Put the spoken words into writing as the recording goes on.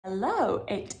Hello,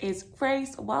 it is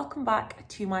Grace. Welcome back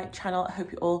to my channel. I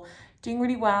hope you're all doing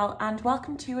really well and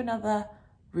welcome to another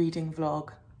reading vlog,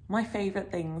 my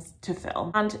favourite things to film.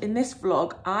 And in this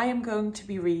vlog, I am going to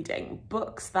be reading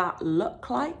books that look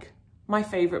like my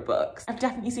favourite books. I've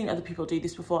definitely seen other people do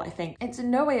this before, I think. It's in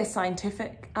no way a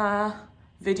scientific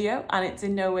video, and it's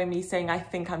in no way me saying I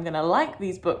think I'm gonna like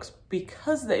these books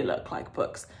because they look like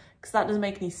books, because that doesn't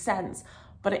make any sense.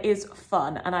 But it is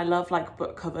fun and I love like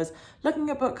book covers, looking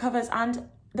at book covers, and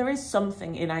there is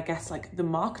something in, I guess, like the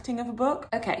marketing of a book.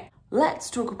 Okay,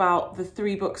 let's talk about the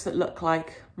 3 books that look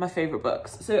like my favourite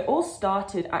books. So it all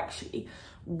started actually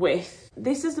with,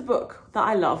 this is the book that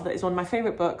I love, that is one of my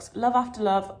favourite books, Love After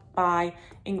Love by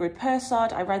Ingrid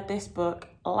Persaud. I read this book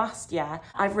last year.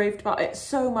 I've raved about it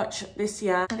so much this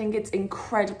year. I think it's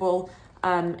incredible.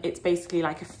 It's basically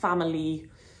like a family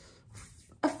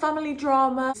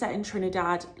drama set in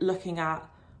Trinidad, looking at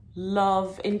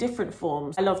love in different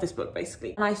forms. I love this book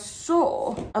basically. And I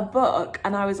saw a book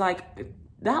and I was like,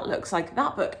 that looks like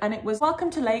that book. And it was Welcome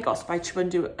to Lagos by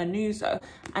Chibundu Onuzo.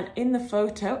 And in the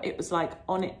photo, it was like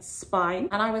on its spine.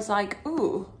 And I was like,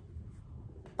 ooh,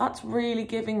 that's really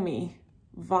giving me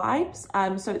vibes.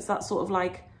 So it's that sort of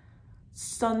like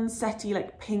sunsetty,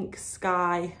 like pink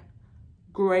sky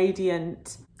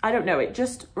gradient. I don't know, it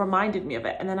just reminded me of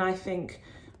it. And then I think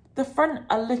the front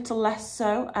a little less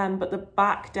so, but the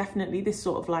back definitely, this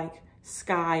sort of like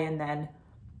sky and then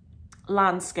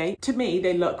landscape. To me,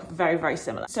 they look very, very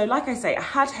similar. So like I say, I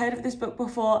had heard of this book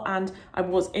before and I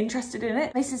was interested in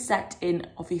it. This is set in,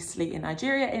 obviously, in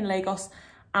Nigeria, in Lagos,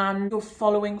 and you're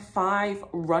following 5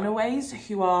 runaways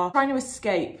who are trying to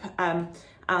escape, and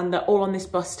they're all on this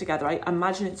bus together. I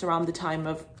imagine it's around the time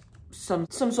of some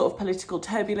sort of political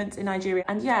turbulence in Nigeria.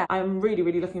 And yeah, I'm really,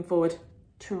 really looking forward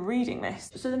to reading this.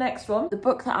 So the next one, the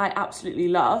book that I absolutely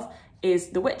love, is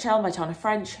The Witch Elm by Tana.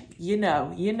 You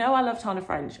know I love Tana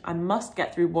French. I must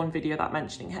get through one video without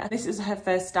mentioning her. This is her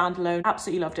first standalone.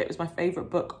 Absolutely loved it. It was my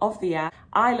favourite book of the year.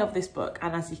 I love this book,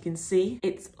 and as you can see,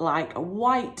 it's like a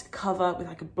white cover with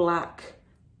like a black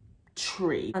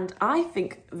tree. And I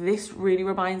think this really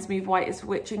reminds me of White is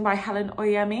Witching by Helen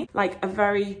Oyeyemi. Like a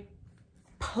very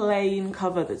plain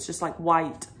cover that's just like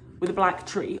white with a black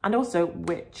tree, and also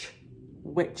witch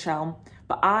elm,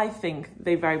 but I think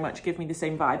they very much give me the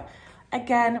same vibe.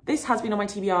 Again, this has been on my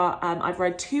TBR. I've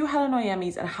read 2 Helen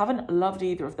Oyemis and I haven't loved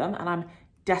either of them, and I'm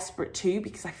desperate to,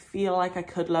 because I feel like I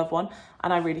could love one,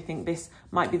 and I really think this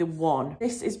might be the one.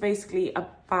 This is basically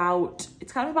about,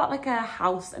 it's kind of about like a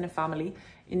house and a family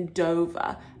in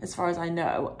Dover, as far as I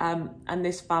know, and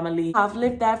this family have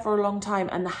lived there for a long time,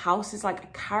 and the house is like a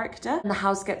character, and the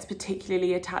house gets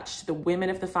particularly attached to the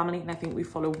women of the family, and I think we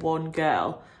follow one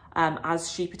girl as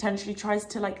she potentially tries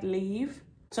to like leave.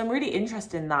 So I'm really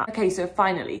interested in that. Okay, so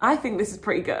finally, I think this is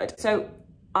pretty good. So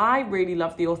I really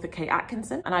love the author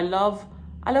Atkinson, and I love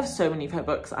so many of her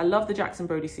books. I love the Jackson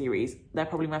Brodie series. They're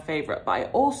probably my favorite, but I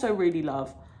also really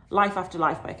love Life After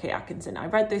Life by Atkinson. I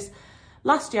read this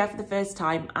last year for the first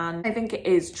time, and I think it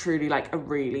is truly like a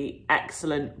really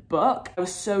excellent book. I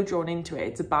was so drawn into it.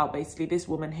 It's about basically this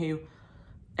woman who,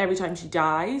 every time she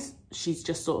dies, she's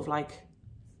just sort of like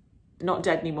not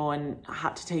dead anymore and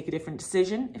had to take a different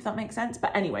decision, if that makes sense.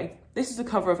 But anyway, this is the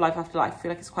cover of Life After Life. I feel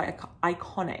like it's quite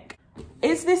iconic.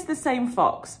 Is this the same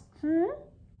fox?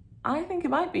 I think it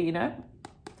might be, you know.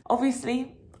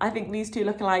 Obviously, I think these 2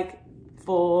 look alike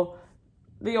for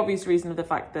the obvious reason of the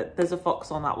fact that there's a fox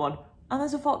on that one and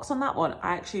there's a fox on that one.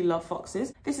 I actually love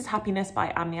foxes. This is Happiness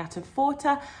by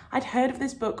Aminatta. I'd heard of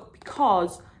this book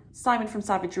because Simon from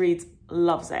Savage Reads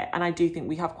loves it, and I do think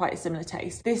we have quite a similar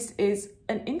taste. This is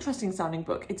an interesting sounding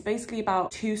book. It's basically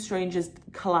about 2 strangers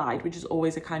collide, which is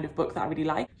always a kind of book that I really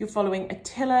like. You're following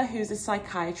Attila, who's a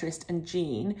psychiatrist, and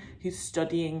Jean, who's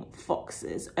studying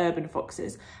foxes, urban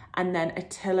foxes, and then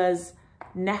Attila's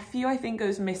nephew, I think,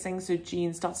 goes missing, so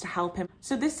Jean starts to help him.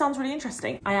 So this sounds really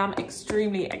interesting. I am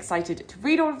extremely excited to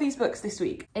read all of these books this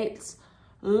week. It's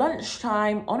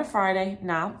lunchtime on a Friday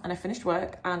now, and I finished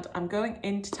work and I'm going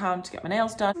into town to get my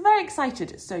nails done. I'm very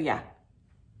excited. So yeah,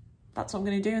 that's what I'm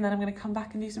going to do, and then I'm going to come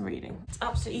back and do some reading. It's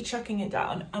absolutely chucking it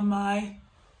down, and my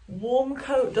warm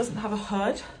coat doesn't have a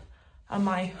hood, and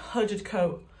my hooded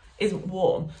coat isn't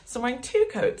warm, so I'm wearing 2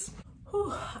 coats.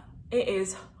 Whew, it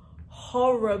is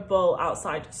horrible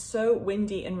outside, so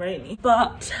windy and rainy,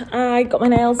 but I got my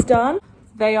nails done.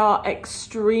 They are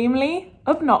extremely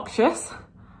obnoxious.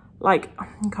 Like,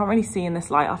 you can't really see in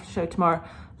this light, I'll have to show tomorrow.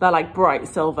 They're like bright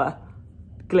silver,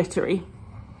 glittery.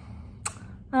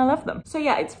 And I love them. So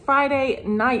yeah, it's Friday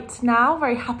night now.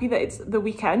 Very happy that it's the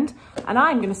weekend. And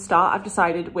I'm gonna start, I've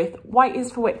decided, with White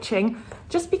is for Witching,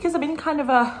 just because I'm in kind of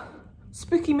a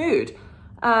spooky mood.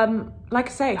 Like I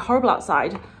say, horrible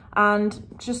outside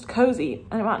and just cozy,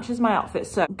 and it matches my outfit,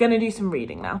 so I'm gonna do some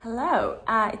reading now. Hello,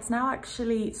 it's now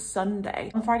actually Sunday.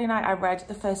 On Friday night I read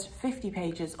the first 50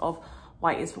 pages of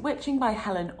White is for Witching by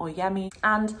Helen Oyeyemi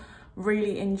and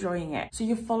really enjoying it. So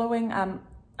you're following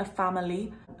a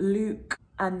family, Luke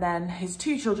and then his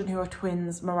 2 children who are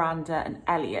twins, Miranda and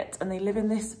Elliot, and they live in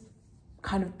this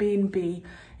kind of B&B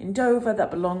in Dover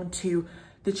that belonged to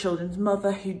the children's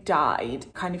mother who died.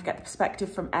 Kind of get the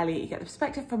perspective from Elliot, you get the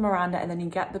perspective from Miranda, and then you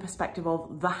get the perspective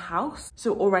of the house.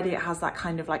 So already it has that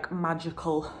kind of like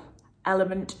magical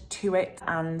element to it,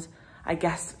 and I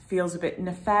guess feels a bit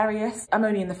nefarious. I'm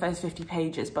only in the first 50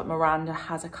 pages, but Miranda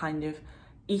has a kind of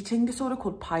eating disorder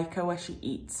called pico, where she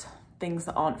eats things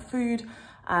that aren't food,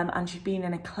 and she's been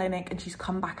in a clinic and she's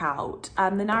come back out.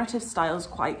 The narrative style is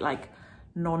quite like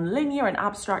non-linear and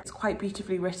abstract. It's quite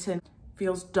beautifully written,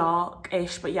 feels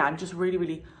dark-ish, but yeah, I'm just really,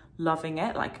 really loving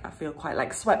it. Like, I feel quite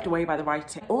like swept away by the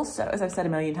writing. Also, as I've said a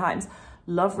million times,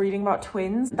 love reading about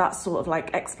twins. That sort of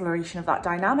like exploration of that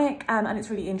dynamic, and it's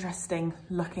really interesting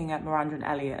looking at Miranda and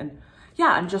Elliot, and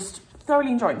yeah, I'm just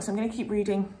thoroughly enjoying it. So I'm gonna keep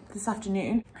reading this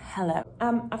afternoon. Hello.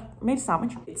 I've made a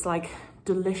sandwich. It's like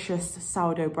delicious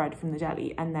sourdough bread from the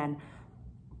deli, and then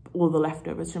all the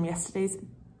leftovers from yesterday's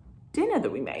dinner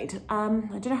that we made. I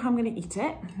don't know how I'm gonna eat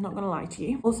it, I'm not gonna lie to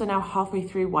you. Also now halfway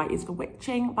through White is for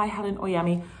Witching by Helen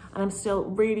Oyeyemi, and I'm still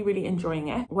really, really enjoying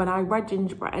it. When I read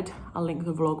Gingerbread, I'll link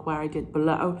the vlog where I did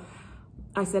below,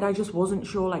 I said I just wasn't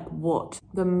sure like what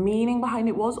the meaning behind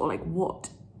it was, or like what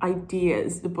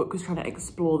ideas the book was trying to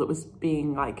explore that was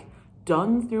being like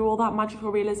done through all that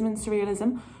magical realism and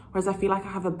surrealism, whereas I feel like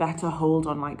I have a better hold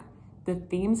on like the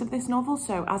themes of this novel.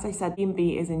 So as I said,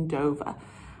 B&B is in Dover,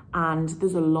 and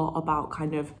there's a lot about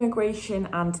kind of immigration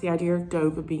and the idea of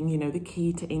Dover being, you know, the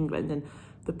key to England and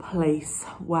the place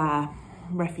where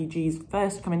refugees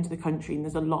first come into the country. And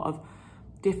there's a lot of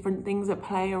different things at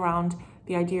play around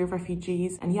the idea of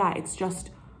refugees. And yeah,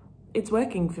 it's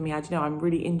working for me. I don't know, I'm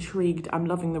really intrigued. I'm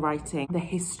loving the writing, the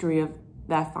history of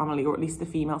their family, or at least the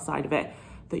female side of it,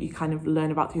 that you kind of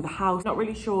learn about through the house. Not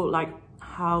really sure like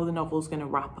how the novel's gonna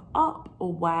wrap up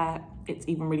or where it's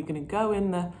even really gonna go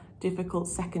in the difficult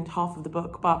second half of the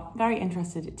book, but very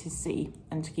interested to see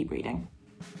and to keep reading.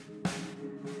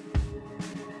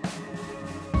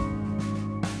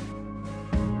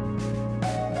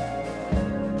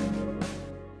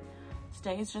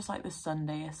 Today is just like the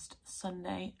Sundayest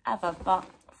Sunday ever, but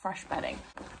fresh bedding.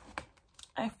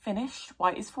 I finished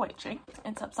White is for Witching.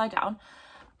 It's upside down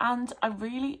and I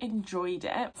really enjoyed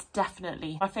it. It's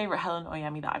definitely my favourite Helen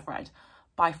Oyeyemi that I've read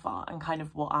by far, and kind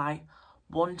of what I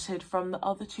wanted from the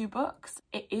other 2 books.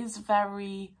 It is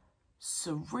very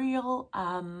surreal,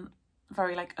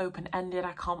 very like open-ended.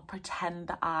 I can't pretend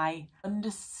that I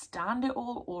understand it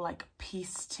all or like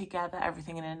piece together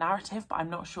everything in a narrative, but I'm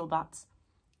not sure that's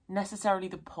necessarily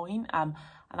the point, and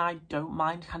I don't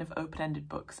mind kind of open-ended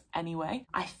books anyway.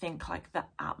 I think like the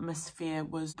atmosphere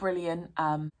was brilliant.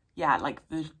 Yeah, like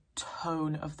the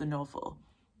tone of the novel,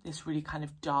 this really kind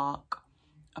of dark,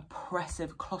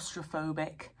 oppressive,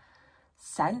 claustrophobic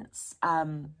sense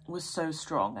was so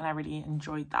strong, and I really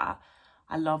enjoyed that.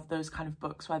 I love those kind of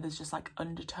books where there's just like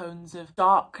undertones of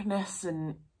darkness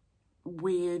and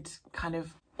weird kind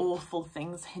of awful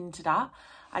things hinted at.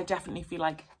 I definitely feel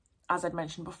like, as I'd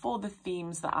mentioned before, the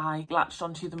themes that I latched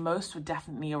onto the most were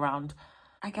definitely around,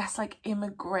 I guess, like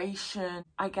immigration,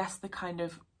 I guess the kind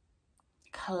of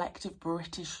collective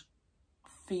British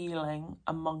feeling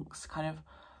amongst kind of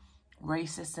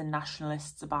racists and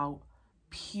nationalists about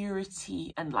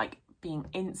purity and like being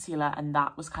insular, and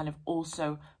that was kind of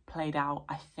also played out,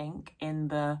 I think, in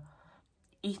the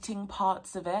eating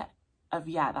parts of it, of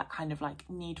yeah, that kind of like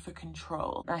need for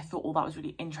control. And I thought all that was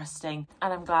really interesting,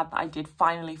 and I'm glad that I did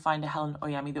finally find a Helen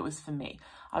Oyeyemi that was for me.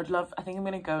 I think I'm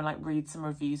gonna go and like read some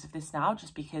reviews of this now,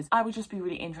 just because I would just be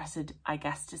really interested, I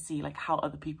guess, to see like how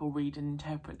other people read and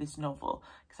interpret this novel,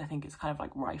 because I think it's kind of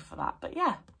like rife for that. But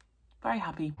yeah, very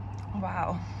happy.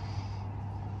 Wow.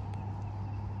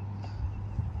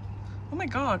 Oh my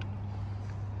god,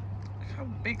 look how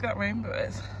big that rainbow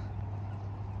is.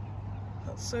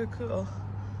 That's so cool.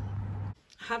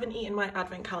 I haven't eaten my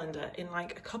advent calendar in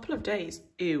like a couple of days.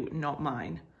 Ew, not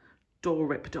mine. Door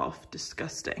ripped off,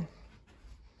 disgusting.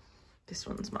 This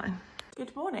one's mine.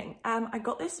 Good morning. I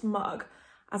got this mug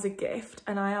as a gift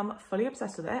and I am fully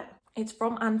obsessed with it. It's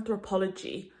from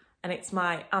Anthropology and it's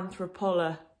my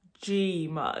Anthropology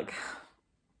mug.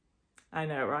 I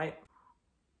know, right?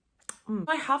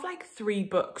 I have like 3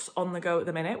 books on the go at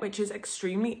the minute, which is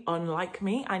extremely unlike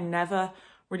me. I never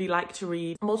really like to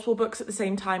read multiple books at the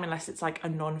same time unless it's like a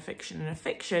non-fiction and a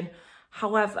fiction.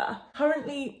 However,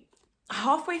 currently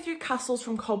halfway through Castles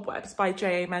from Cobwebs by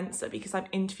J.A. Mensa because I'm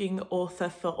interviewing the author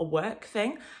for a work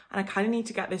thing and I kind of need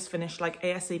to get this finished like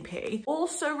ASAP.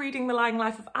 Also reading The Lying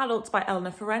Life of Adults by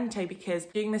Eleanor Ferrante because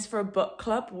I'm doing this for a book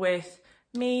club with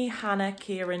me, Hannah,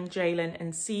 Kieran, Jalen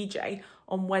and CJ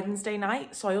on Wednesday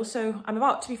night. So I'm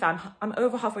about, to be fair, I'm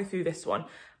over halfway through this one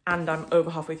and I'm over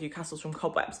halfway through Castles from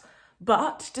Cobwebs.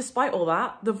 But despite all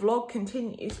that, the vlog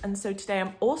continues. And so today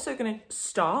I'm also going to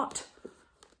start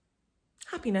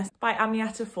Happiness by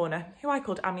Aminatta Forna, who I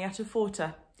called Aminatta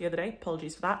Forta the other day.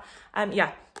 Apologies for that.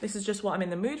 Yeah, this is just what I'm in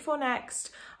the mood for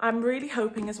next. I'm really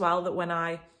hoping as well that when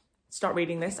I start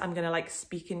reading this, I'm going to like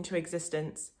speak into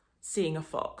existence seeing a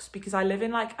fox, because I live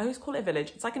in like, I always call it a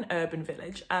village. It's like an urban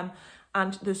village. And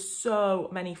there's so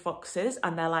many foxes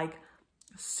and they're like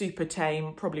super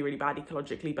tame, probably really bad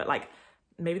ecologically, but like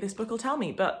maybe this book will tell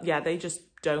me. But yeah, they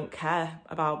just don't care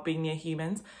about being near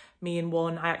humans. Me and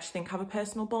one, I actually think, have a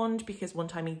personal bond because one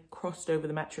time he crossed over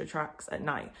the metro tracks at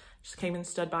night, just came and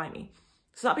stood by me.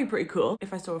 So that'd be pretty cool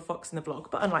if I saw a fox in the vlog,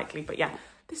 but unlikely. But yeah,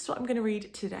 this is what I'm going to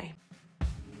read today.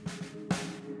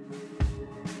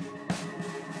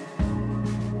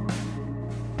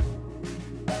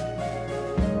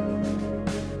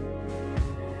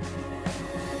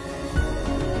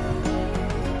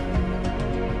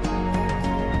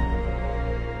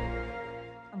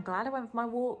 Glad I went for my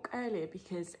walk earlier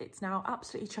because it's now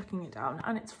absolutely chucking it down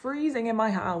and it's freezing in my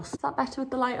house. Is that better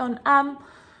with the light on?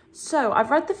 So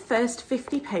I've read the first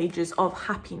 50 pages of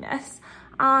Happiness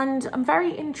and I'm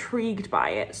very intrigued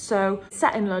by it. So it's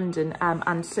set in London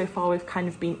and so far we've kind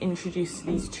of been introduced to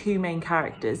these two main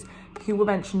characters who were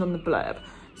mentioned on the blurb.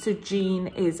 So Jean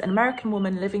is an American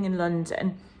woman living in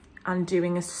London and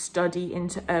doing a study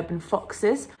into urban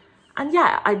foxes. And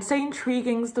yeah, I'd say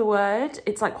intriguing is the word.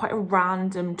 It's like quite a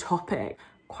random topic,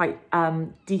 quite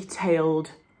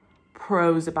detailed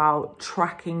prose about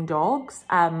tracking dogs.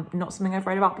 Not something I've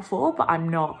read about before, but I'm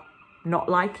not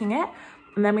liking it.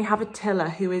 And then we have Attila,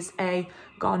 who is a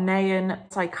Ghanaian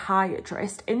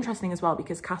psychiatrist. Interesting as well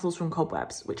because Castles from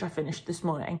Cobwebs, which I finished this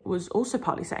morning, was also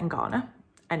partly set in Ghana.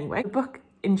 Anyway, the book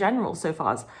in general so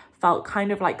far has felt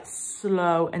kind of like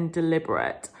slow and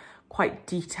deliberate, quite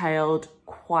detailed,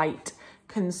 quite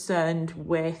concerned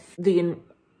with the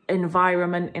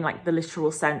environment in like the literal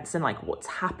sense and like what's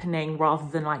happening rather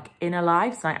than like inner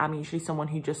lives. And I'm usually someone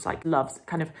who just like loves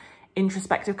kind of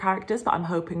introspective characters, but I'm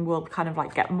hoping we'll kind of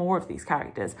like get more of these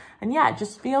characters. And yeah, it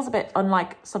just feels a bit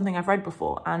unlike something I've read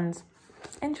before and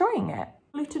enjoying it.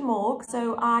 Luton Morgue.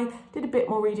 So I did a bit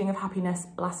more reading of Happiness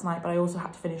last night, but I also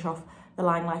had to finish off The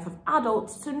Lying Life of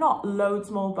Adults, so not loads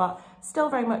more, but still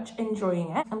very much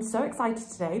enjoying it. I'm so excited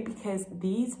today because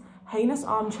these heinous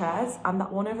armchairs and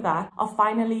that one over there are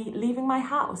finally leaving my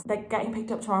house. They're getting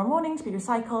picked up tomorrow morning to be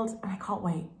recycled and I can't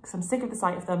wait because I'm sick of the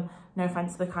sight of them. No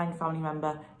offense to the kind family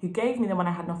member who gave me them when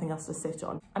I had nothing else to sit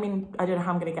on. I mean, I don't know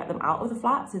how I'm going to get them out of the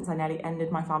flat since I nearly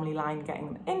ended my family line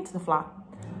getting them into the flat,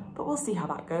 but we'll see how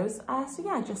that goes. So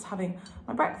yeah, just having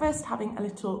my breakfast, having a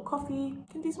little coffee,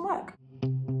 can do some work.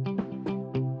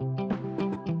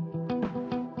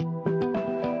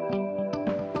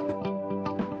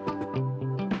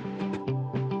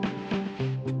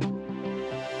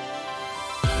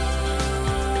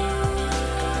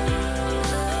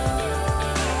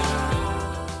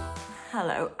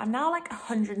 Hello, I'm now like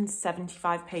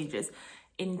 175 pages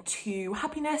into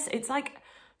Happiness. It's like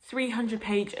 300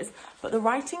 pages, but the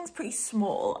writing's pretty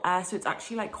small, so it's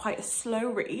actually like quite a slow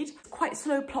read. Quite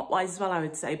slow plot-wise as well, I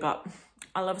would say, but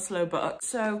I love a slow book.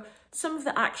 So some of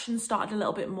the action started a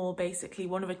little bit more. Basically,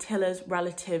 one of Attila's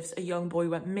relatives, a young boy,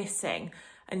 went missing,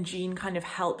 and Jean kind of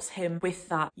helps him with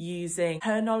that using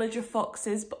her knowledge of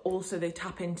foxes, but also they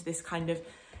tap into this kind of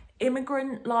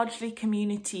immigrant, largely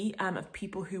community of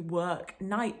people who work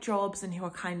night jobs and who are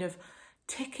kind of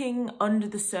ticking under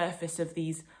the surface of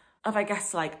these, I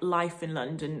guess, like life in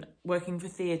London, working for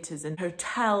theatres and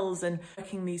hotels and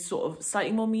working these sort of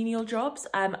slightly more menial jobs.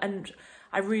 And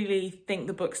I really think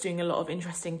the book's doing a lot of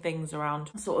interesting things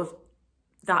around sort of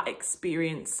that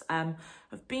experience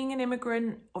of being an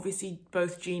immigrant. Obviously,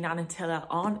 both Jean and Attila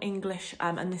aren't English,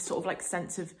 and this sort of like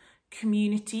sense of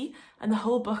community. And the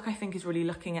whole book, I think, is really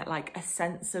looking at like a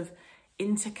sense of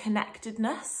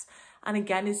interconnectedness, and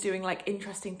again is doing like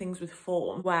interesting things with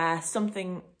form where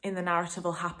something in the narrative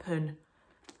will happen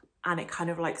and it kind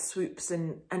of like swoops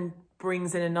and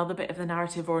brings in another bit of the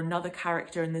narrative or another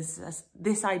character, and there's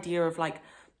this idea of like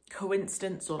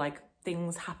coincidence or like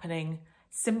things happening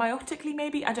symbiotically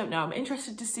maybe. I don't know. I'm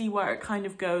interested to see where it kind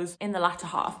of goes in the latter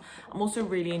half. I'm also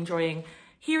really enjoying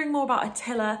hearing more about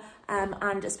Attila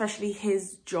and especially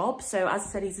his job. So as I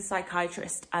said, he's a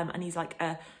psychiatrist and he's like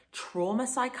a trauma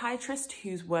psychiatrist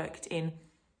who's worked in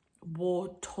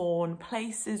war-torn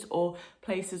places or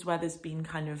places where there's been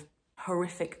kind of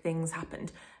horrific things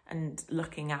happened, and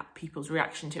looking at people's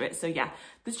reaction to it. So yeah,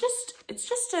 it's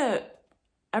just a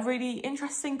really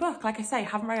interesting book. Like I say, I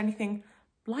haven't read anything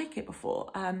like it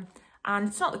before, and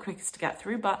it's not the quickest to get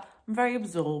through, but I'm very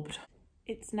absorbed.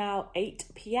 It's now 8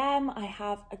 p.m. I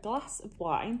have a glass of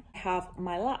wine, I have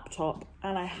my laptop,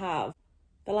 and I have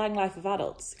The Lang Life of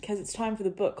Adults, because it's time for the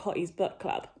Book Hotties Book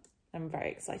Club. I'm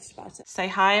very excited about it. Say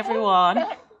hi, everyone.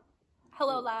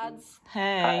 Hello, lads.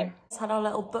 Hey. Let's had our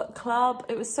little book club.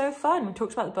 It was so fun. We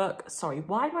talked about the book. Sorry,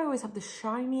 why do I always have the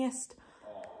shiniest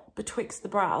betwixt the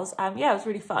brows? Yeah, it was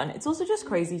really fun. It's also just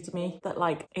crazy to me that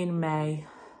like in May,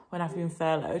 when I've been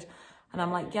furloughed, and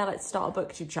I'm like, yeah, let's start a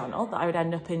booktube channel, that I would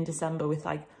end up in December with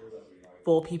like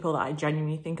 4 people that I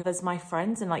genuinely think of as my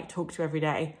friends and like talk to every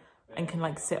day and can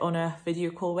like sit on a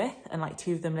video call with, and like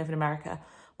 2 of them live in America.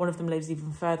 One of them lives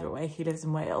even further away. He lives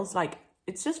in Wales. Like,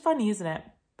 it's just funny, isn't it?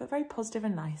 But very positive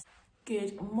and nice.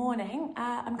 Good morning.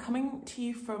 I'm coming to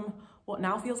you from what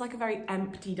now feels like a very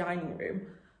empty dining room.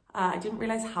 I didn't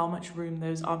realise how much room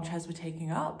those armchairs were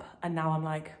taking up, and now I'm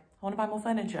like, I want to buy more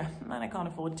furniture and I can't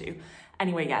afford to.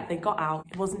 Anyway, yeah, they got out.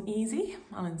 It wasn't easy.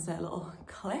 I'll insert a little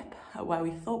clip at where we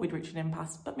thought we'd reach an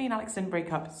impasse, but me and Alex didn't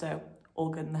break up, so all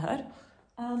good in the hood.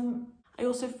 I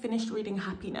also finished reading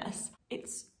Happiness.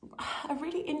 It's a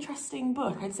really interesting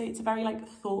book. I'd say it's a very like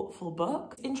thoughtful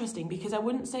book. It's interesting because I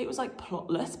wouldn't say it was like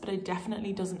plotless, but it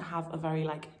definitely doesn't have a very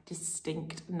like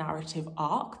distinct narrative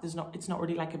arc. It's not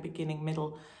really like a beginning,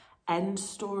 middle, end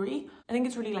story. I think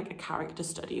it's really like a character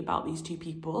study about these 2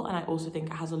 people, and I also think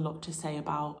it has a lot to say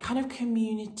about kind of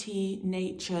community,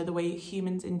 nature, the way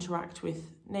humans interact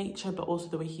with nature, but also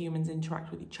the way humans interact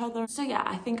with each other. So yeah,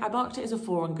 I think I marked it as a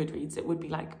 4 on Goodreads. It would be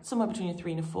like somewhere between a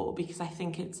 3 and a 4, because I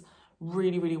think it's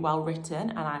really, really well written,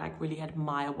 and I like really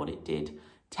admire what it did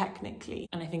technically,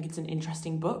 and I think it's an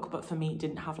interesting book, but for me it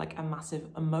didn't have like a massive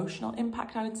emotional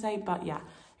impact, I would say. But yeah,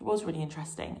 it was really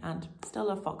interesting, and still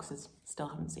love foxes. Still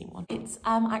haven't seen one. It's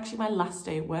actually my last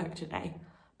day at work today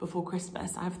before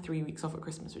Christmas. I have 3 weeks off at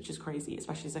Christmas, which is crazy,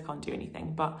 especially as I can't do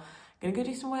anything, but I'm gonna go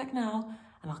do some work now,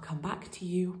 and I'll come back to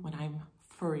you when I'm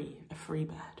free, a free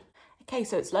bird. Okay,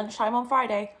 so it's lunchtime on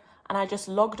Friday, and I just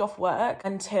logged off work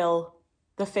until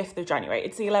the 5th of January.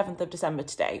 It's the 11th of December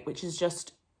today, which is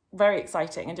just very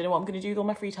exciting. I don't know what I'm going to do with all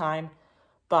my free time,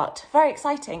 but very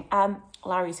exciting.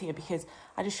 Larry's here because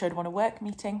I just showed him on a work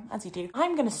meeting, as you do.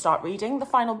 I'm going to start reading the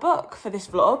final book for this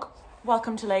vlog,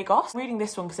 Welcome to Lagos. I'm reading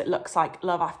this one because it looks like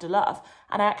Love After Love,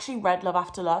 and I actually read Love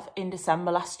After Love in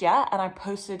December last year, and I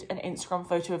posted an Instagram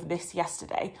photo of this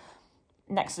yesterday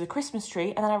next to the Christmas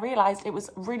tree, and then I realised it was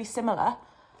really similar,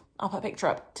 I'll put a picture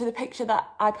up, to the picture that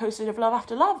I posted of Love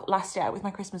After Love last year with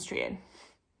my Christmas tree in.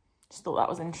 Just thought that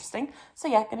was interesting. So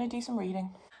yeah, gonna do some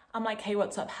reading. I'm like, hey,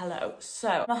 what's up? Hello. So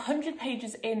I'm 100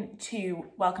 pages into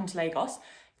Welcome to Lagos.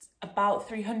 It's about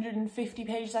 350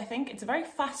 pages, I think. It's a very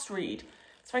fast read.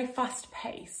 It's very fast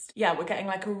paced. Yeah, we're getting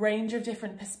like a range of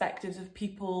different perspectives of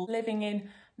people living in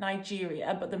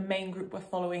Nigeria, but the main group we're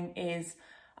following is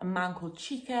a man called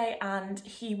Chike, and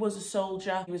he was a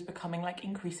soldier. He was becoming like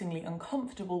increasingly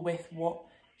uncomfortable with what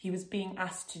he was being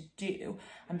asked to do,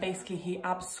 and basically he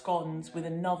absconds with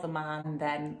another man, and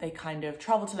then they kind of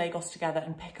travel to Lagos together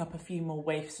and pick up a few more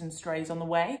waifs and strays on the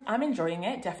way. I'm enjoying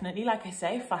it, definitely. Like I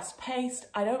say, fast paced.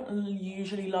 I don't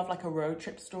usually love like a road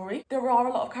trip story. There are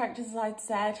a lot of characters, as I'd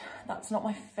said. That's not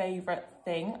my favorite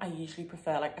thing. I usually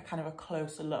prefer like a kind of a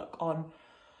closer look on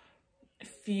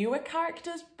fewer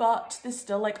characters, but there's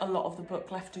still like a lot of the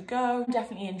book left to go. I'm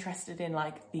definitely interested in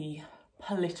like the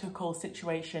political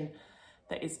situation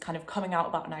that is kind of coming out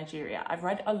about Nigeria. I've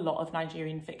read a lot of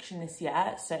Nigerian fiction this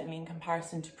year, certainly in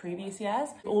comparison to previous years.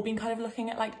 We've all been kind of looking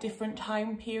at like different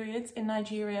time periods in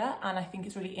Nigeria, and I think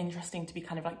it's really interesting to be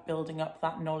kind of like building up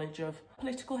that knowledge of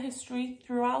political history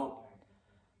throughout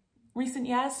recent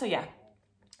years. So yeah,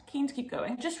 keen to keep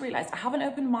going. Just realised I haven't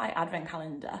opened my advent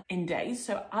calendar in days,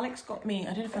 so Alex got me, I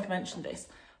don't know if I've mentioned this,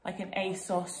 like an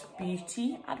ASOS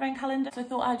Beauty advent calendar. So I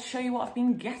thought I'd show you what I've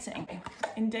been getting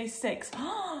in day 6.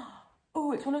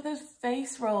 Oh, it's one of those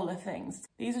face roller things.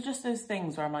 These are just those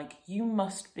things where I'm like, you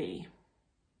must be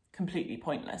completely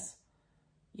pointless.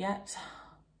 Yet,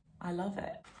 I love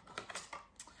it.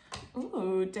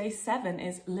 Ooh, day 7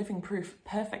 is Living Proof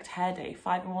Perfect Hair Day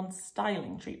 5-in-1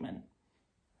 styling treatment.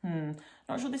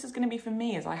 Not sure this is going to be for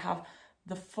me, as I have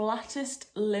the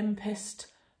flattest, limpest,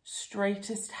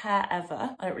 straightest hair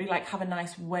ever. I don't really like have a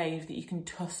nice wave that you can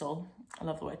tussle. I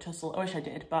love the word tussle. I wish I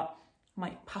did, but I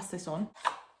might pass this on.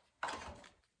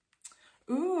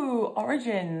 Ooh,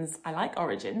 Origins. I like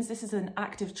Origins. This is an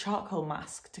active charcoal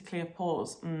mask to clear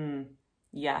pores.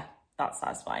 Yeah, that's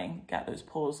satisfying. Get those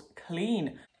pores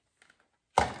clean.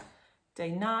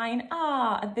 Day 9.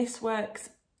 And this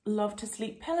works. Love to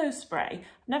Sleep pillow spray.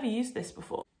 I've never used this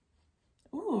before.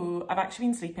 Ooh, I've actually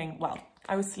been sleeping, well,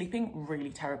 I was sleeping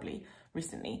really terribly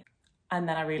recently. And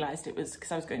then I realised it was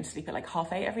because I was going to sleep at like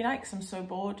 8:30 every night because I'm so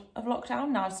bored of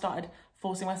lockdown. Now I've started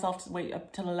forcing myself to wait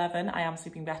up till 11. I am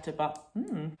sleeping better, but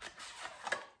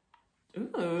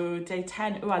Ooh, day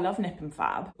 10. Ooh, I love Nip and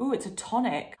Fab. Ooh, it's a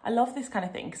tonic. I love this kind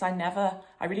of thing because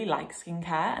I really like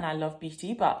skincare and I love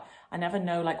beauty, but I never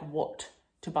know like what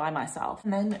to buy myself.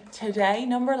 And then today,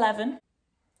 number 11.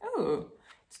 Ooh,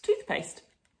 it's toothpaste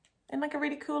in like a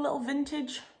really cool little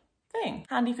vintage thing.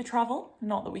 Handy for travel,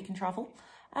 not that we can travel.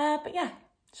 But yeah,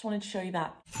 just wanted to show you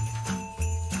that.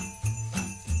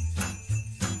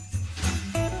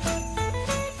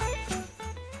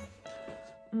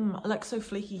 I look so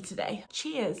flaky today.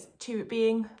 Cheers to it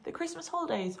being the Christmas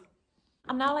holidays.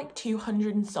 I'm now like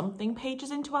 200 and something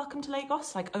pages into Welcome to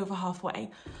Lagos, like over halfway.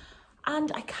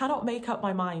 And I cannot make up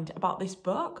my mind about this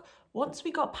book. Once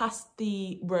we got past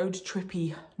the road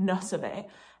trippy-ness of it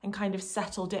and kind of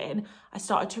settled in, I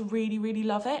started to really, really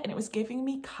love it. And it was giving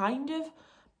me kind of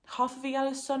Half of a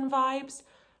Yellow Sun vibes,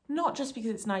 not just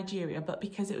because it's Nigeria, but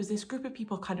because it was this group of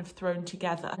people kind of thrown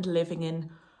together and living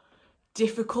in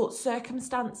difficult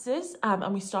circumstances.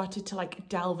 And we started to like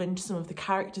delve into some of the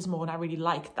characters more, and I really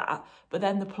liked that. But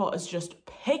then the plot has just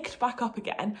picked back up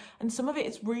again, and some of it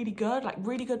is really good, like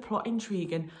really good plot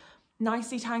intrigue and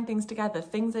nicely tying things together,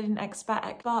 things I didn't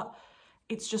expect, but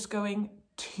it's just going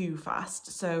too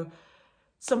fast. So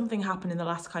something happened in the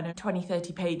last kind of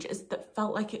 20-30 pages that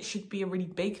felt like it should be a really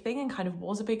big thing and kind of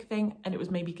was a big thing, and it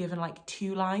was maybe given like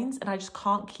 2 lines, and I just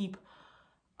can't keep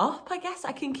up. I guess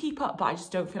I can keep up, but I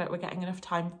just don't feel like we're getting enough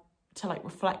time to like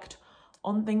reflect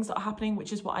on things that are happening,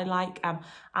 which is what I like.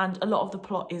 And a lot of the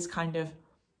plot is kind of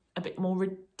a bit more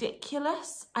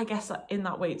ridiculous. I guess in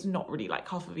that way it's not really like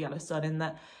Half of a Yellow Sun, in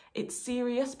that it's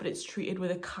serious, but it's treated with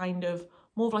a kind of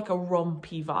more of like a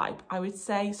rompy vibe, I would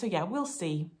say. So yeah, we'll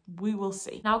see. We will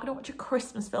see. Now I'm gonna watch a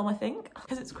Christmas film, I think,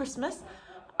 because it's Christmas.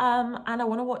 And I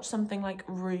want to watch something like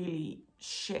really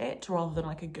shit rather than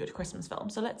like a good Christmas film.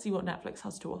 So let's see what Netflix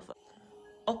has to offer.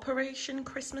 Operation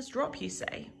Christmas Drop, you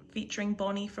say? Featuring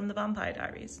Bonnie from The Vampire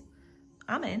Diaries.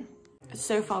 I'm in.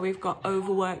 So far we've got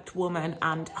overworked woman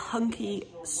and hunky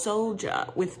soldier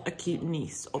with a cute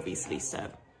niece, obviously.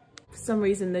 So for some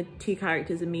reason the 2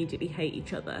 characters immediately hate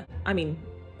each other. I mean,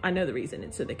 I know the reason.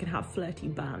 It's so they can have flirty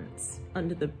bants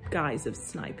under the guise of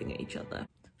sniping at each other.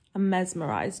 I'm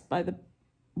mesmerised by the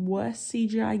worst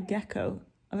CGI gecko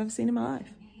I've ever seen in my life.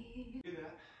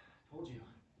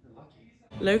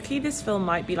 Low-key, this film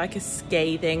might be like a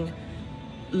scathing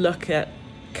look at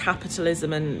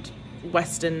capitalism and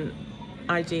Western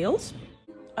ideals.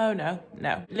 Oh no.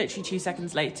 Literally 2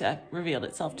 seconds later, revealed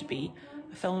itself to be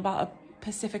a film about a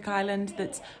Pacific island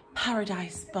that's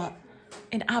paradise, but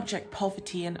in abject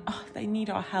poverty, and they need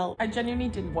our help. I genuinely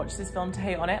didn't watch this film to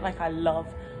hate on it. Like, I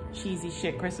love cheesy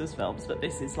shit Christmas films, but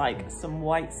this is like some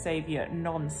white saviour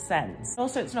nonsense.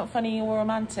 Also, it's not funny or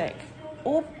romantic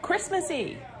or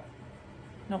Christmassy.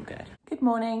 Not good. Good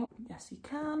morning. Yes, you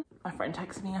can. My friend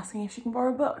texted me asking if she can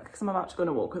borrow a book because I'm about to go on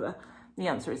a walk with her. The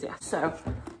answer is yes. So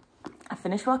I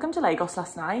finished Welcome to Lagos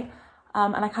last night,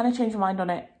 and I kind of changed my mind on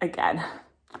it again.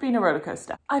 It's been a roller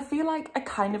coaster. I feel like I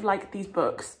kind of like these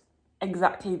books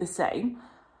exactly the same.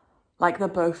 Like, they're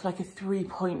both like a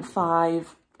 3.5,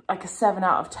 like a 7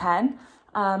 out of 10,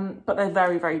 but they're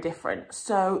very, very different.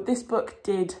 So this book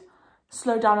did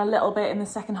slow down a little bit in the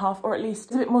second half, or at least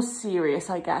it's a bit more serious,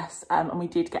 I guess, and we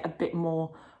did get a bit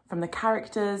more from the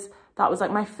characters. That was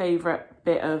like my favourite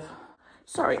bit of...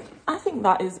 Sorry, I think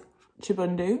that is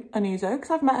Chibundu, Onuzo,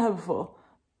 because I've met her before.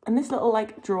 And this little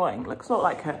like drawing looks a lot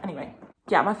like her. Anyway,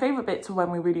 yeah, my favourite bits were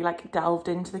when we really like delved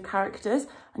into the characters,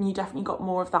 and you definitely got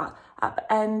more of that at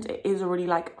the end. It is a really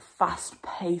like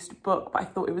fast-paced book, but I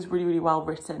thought it was really, really well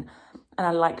written, and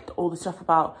I liked all the stuff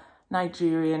about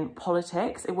Nigerian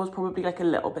politics. It was probably like a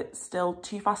little bit still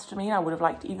too fast for me, and I would have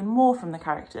liked even more from the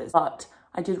characters, but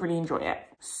I did really enjoy it.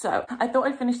 So I thought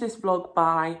I'd finish this vlog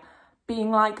by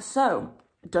being like, so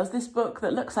does this book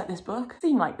that looks like this book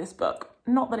seem like this book?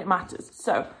 Not that it matters.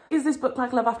 So is this book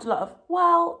like Love After Love?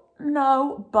 Well,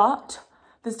 no, but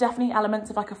there's definitely elements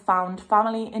of like a found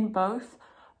family in both.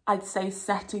 I'd say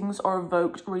settings are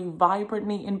evoked really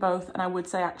vibrantly in both, and I would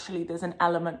say actually there's an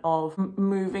element of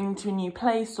moving to a new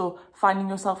place or finding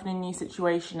yourself in a new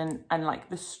situation, and like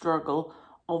the struggle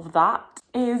of that.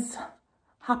 Is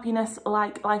happiness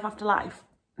like Life After Life?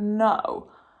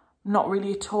 No, not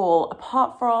really at all,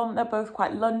 apart from they're both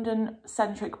quite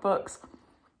London-centric books.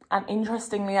 And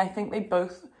interestingly, I think they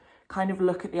both kind of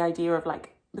look at the idea of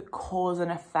like the cause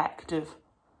and effect of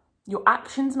your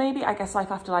actions, maybe. I guess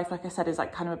Life After Life, like I said, is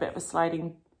like kind of a bit of a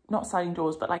sliding, not sliding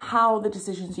doors, but like how the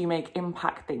decisions you make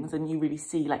impact things, and you really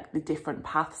see like the different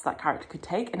paths that character could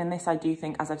take. And in this, I do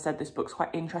think, as I've said, this book's quite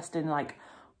interested in like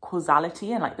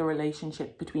causality and like the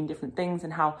relationship between different things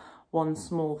and how one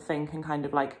small thing can kind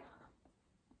of like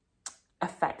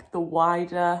affect the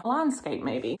wider landscape,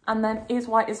 maybe. And then, is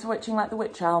White is Bewitching like the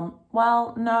Wych Elm?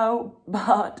 Well, no,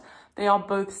 but they are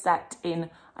both set in,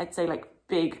 I'd say, like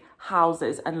big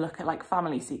houses and look at like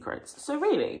family secrets. So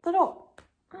really, they're not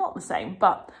the same,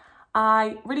 but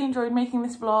I really enjoyed making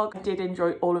this vlog. I did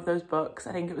enjoy all of those books.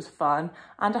 I think it was fun,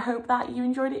 and I hope that you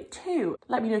enjoyed it too.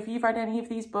 Let me know if you've read any of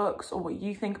these books or what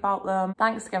you think about them.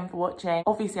 Thanks again for watching.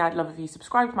 Obviously, I'd love if you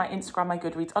subscribe to my Instagram, my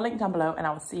Goodreads are linked down below, and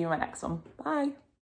I will see you in my next one. Bye.